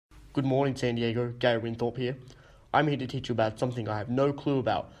Good morning, San Diego. Gary Winthorpe here. I'm here to teach you about something I have no clue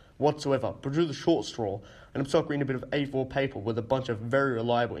about whatsoever, but drew the short straw, and I'm stuck reading a bit of A4 paper with a bunch of very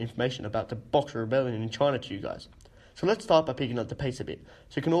reliable information about the Boxer Rebellion in China to you guys. So let's start by picking up the pace a bit,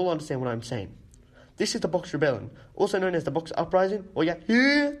 so you can all understand what I'm saying. This is the Boxer Rebellion, also known as the Boxer Uprising, or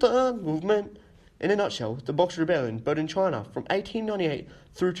the movement. In a nutshell, the Boxer Rebellion burst in China from 1898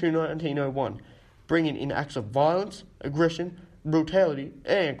 through to 1901, bringing in acts of violence, aggression, brutality,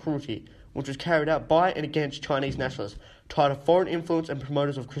 and cruelty, which was carried out by and against Chinese nationalists, tied to foreign influence and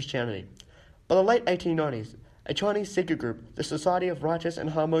promoters of Christianity. By the late 1890s, a Chinese secret group, the Society of Righteous and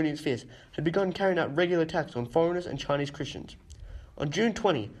Harmonious Fears, had begun carrying out regular attacks on foreigners and Chinese Christians. On June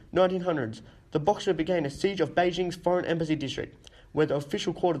 20, 1900s, the Boxer began a siege of Beijing's Foreign Embassy District, where the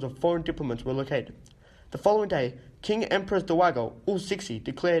official quarters of foreign diplomats were located. The following day, King Empress Dowager Ul-Sixty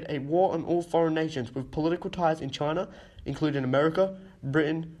declared a war on all foreign nations with political ties in China, including America,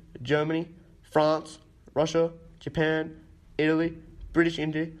 Britain, Germany, France, Russia, Japan, Italy, British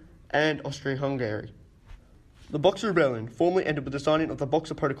India, and Austria-Hungary. The Boxer Rebellion formally ended with the signing of the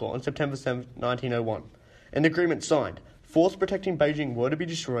Boxer Protocol on September 7, 1901. An agreement signed, forts protecting Beijing were to be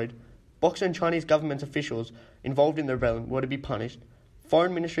destroyed, Boxer and Chinese government officials involved in the rebellion were to be punished,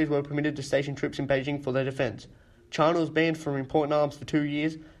 foreign ministries were permitted to station troops in Beijing for their defense, China was banned from importing arms for 2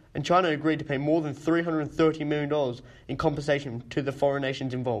 years, and China agreed to pay more than $330 million in compensation to the foreign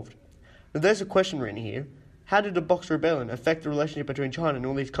nations involved. Now there's a question written here. How did the Boxer Rebellion affect the relationship between China and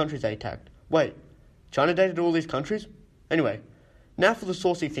all these countries they attacked? Wait, China dated all these countries? Anyway, now for the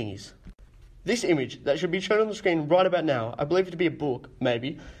saucy thingies. This image that should be shown on the screen right about now, I believe it to be a book,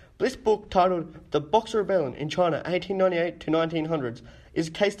 maybe, but this book titled The Boxer Rebellion in China 1898 to 1900s is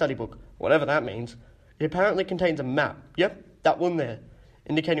a case study book, whatever that means. It apparently contains a map, yep, that one there,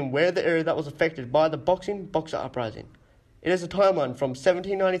 indicating where the area that was affected by the Boxer Uprising. It has a timeline from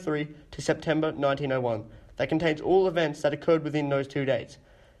 1793 to September 1901 that contains all events that occurred within those 2 days.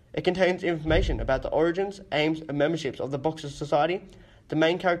 It contains information about the origins, aims, and memberships of the Boxer Society, the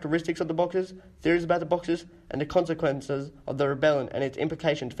main characteristics of the Boxers, theories about the Boxers, and the consequences of the rebellion and its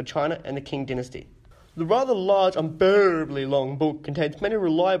implications for China and the Qing dynasty. The rather large, unbearably long book contains many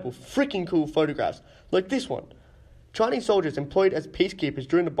reliable, freaking cool photographs, like this one. Chinese soldiers employed as peacekeepers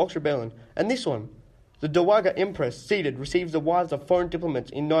during the Boxer Rebellion, and this one. The Dowager Empress, seated, receives the wives of foreign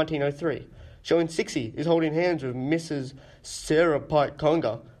diplomats in 1903, showing Sixty is holding hands with Mrs. Sarah Pike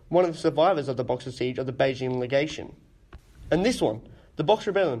Conger, one of the survivors of the Boxer siege of the Beijing legation. And this one. The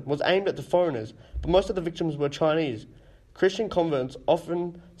Boxer Rebellion was aimed at the foreigners, but most of the victims were Chinese. Christian converts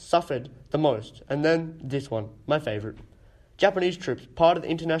often suffered the most, and then this one, my favourite. Japanese troops, part of the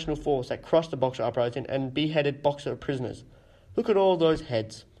international force that crushed the Boxer Uprising and beheaded Boxer prisoners. Look at all those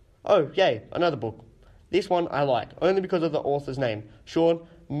heads. Oh, yay, another book. This one I like, only because of the author's name, Sean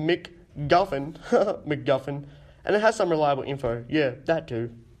McGuffin, McGuffin, and it has some reliable info, yeah, that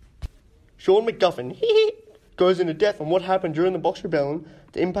too. Sean McGuffin, goes into depth on what happened during the Boxer Rebellion,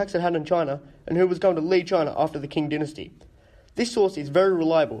 the impacts it had on China, and who was going to lead China after the Qing dynasty. This source is very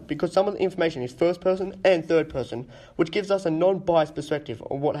reliable because some of the information is first person and third person, which gives us a non-biased perspective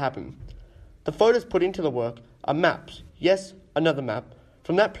on what happened. The photos put into the work are maps, yes, another map,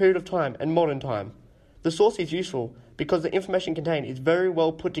 from that period of time and modern time. The source is useful because the information contained is very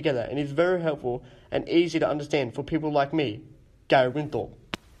well put together and is very helpful and easy to understand for people like me, Gary Winthorpe.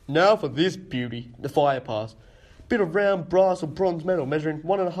 Now for this beauty, the fire pass. Bit of round brass or bronze metal measuring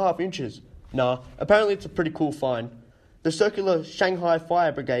 1.5 inches. Nah, apparently it's a pretty cool find. The circular Shanghai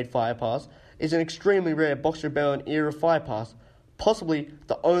Fire Brigade fire pass is an extremely rare Boxer Rebellion era fire pass, possibly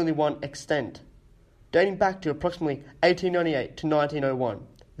the only one extant. Dating back to approximately 1898 to 1901,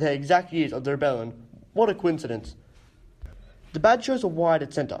 the exact years of the rebellion. What a coincidence. The badge shows a Y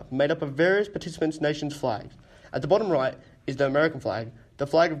at centre, made up of various participants' nations' flags. At the bottom right is the American flag, the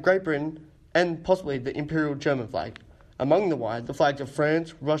flag of Great Britain, and possibly the Imperial German flag. Among the Y, the flags of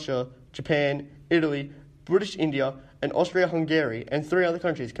France, Russia, Japan, Italy, British India, and Austria-Hungary, and 3 other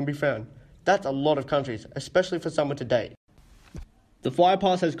countries can be found. That's a lot of countries, especially for someone to date. The fire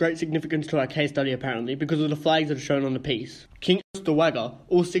pass has great significance to our case study apparently because of the flags that are shown on the piece. King Dowager,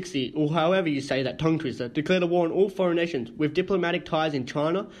 Ul-Sixty, or however you say that tongue twister, declared a war on all foreign nations with diplomatic ties in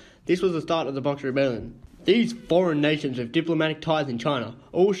China. This was the start of the Boxer Rebellion. These foreign nations with diplomatic ties in China,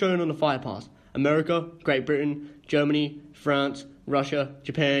 all shown on the fire pass: America, Great Britain, Germany, France, Russia,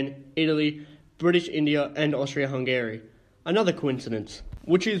 Japan, Italy, British India, and Austria-Hungary. Another coincidence,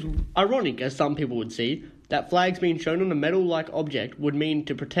 which is ironic as some people would see, that flags being shown on a metal-like object would mean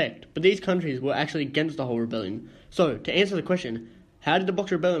to protect, but these countries were actually against the whole rebellion. So, to answer the question, how did the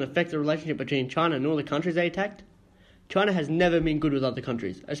Boxer Rebellion affect the relationship between China and all the countries they attacked? China has never been good with other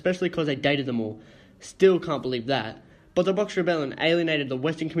countries, especially because they dated them all. Still can't believe that. But the Boxer Rebellion alienated the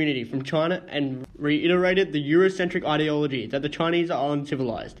Western community from China and reiterated the Eurocentric ideology that the Chinese are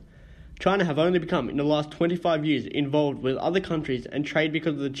uncivilized. China have only become, in the last 25 years, involved with other countries and trade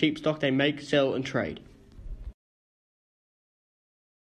because of the cheap stock they make, sell and trade.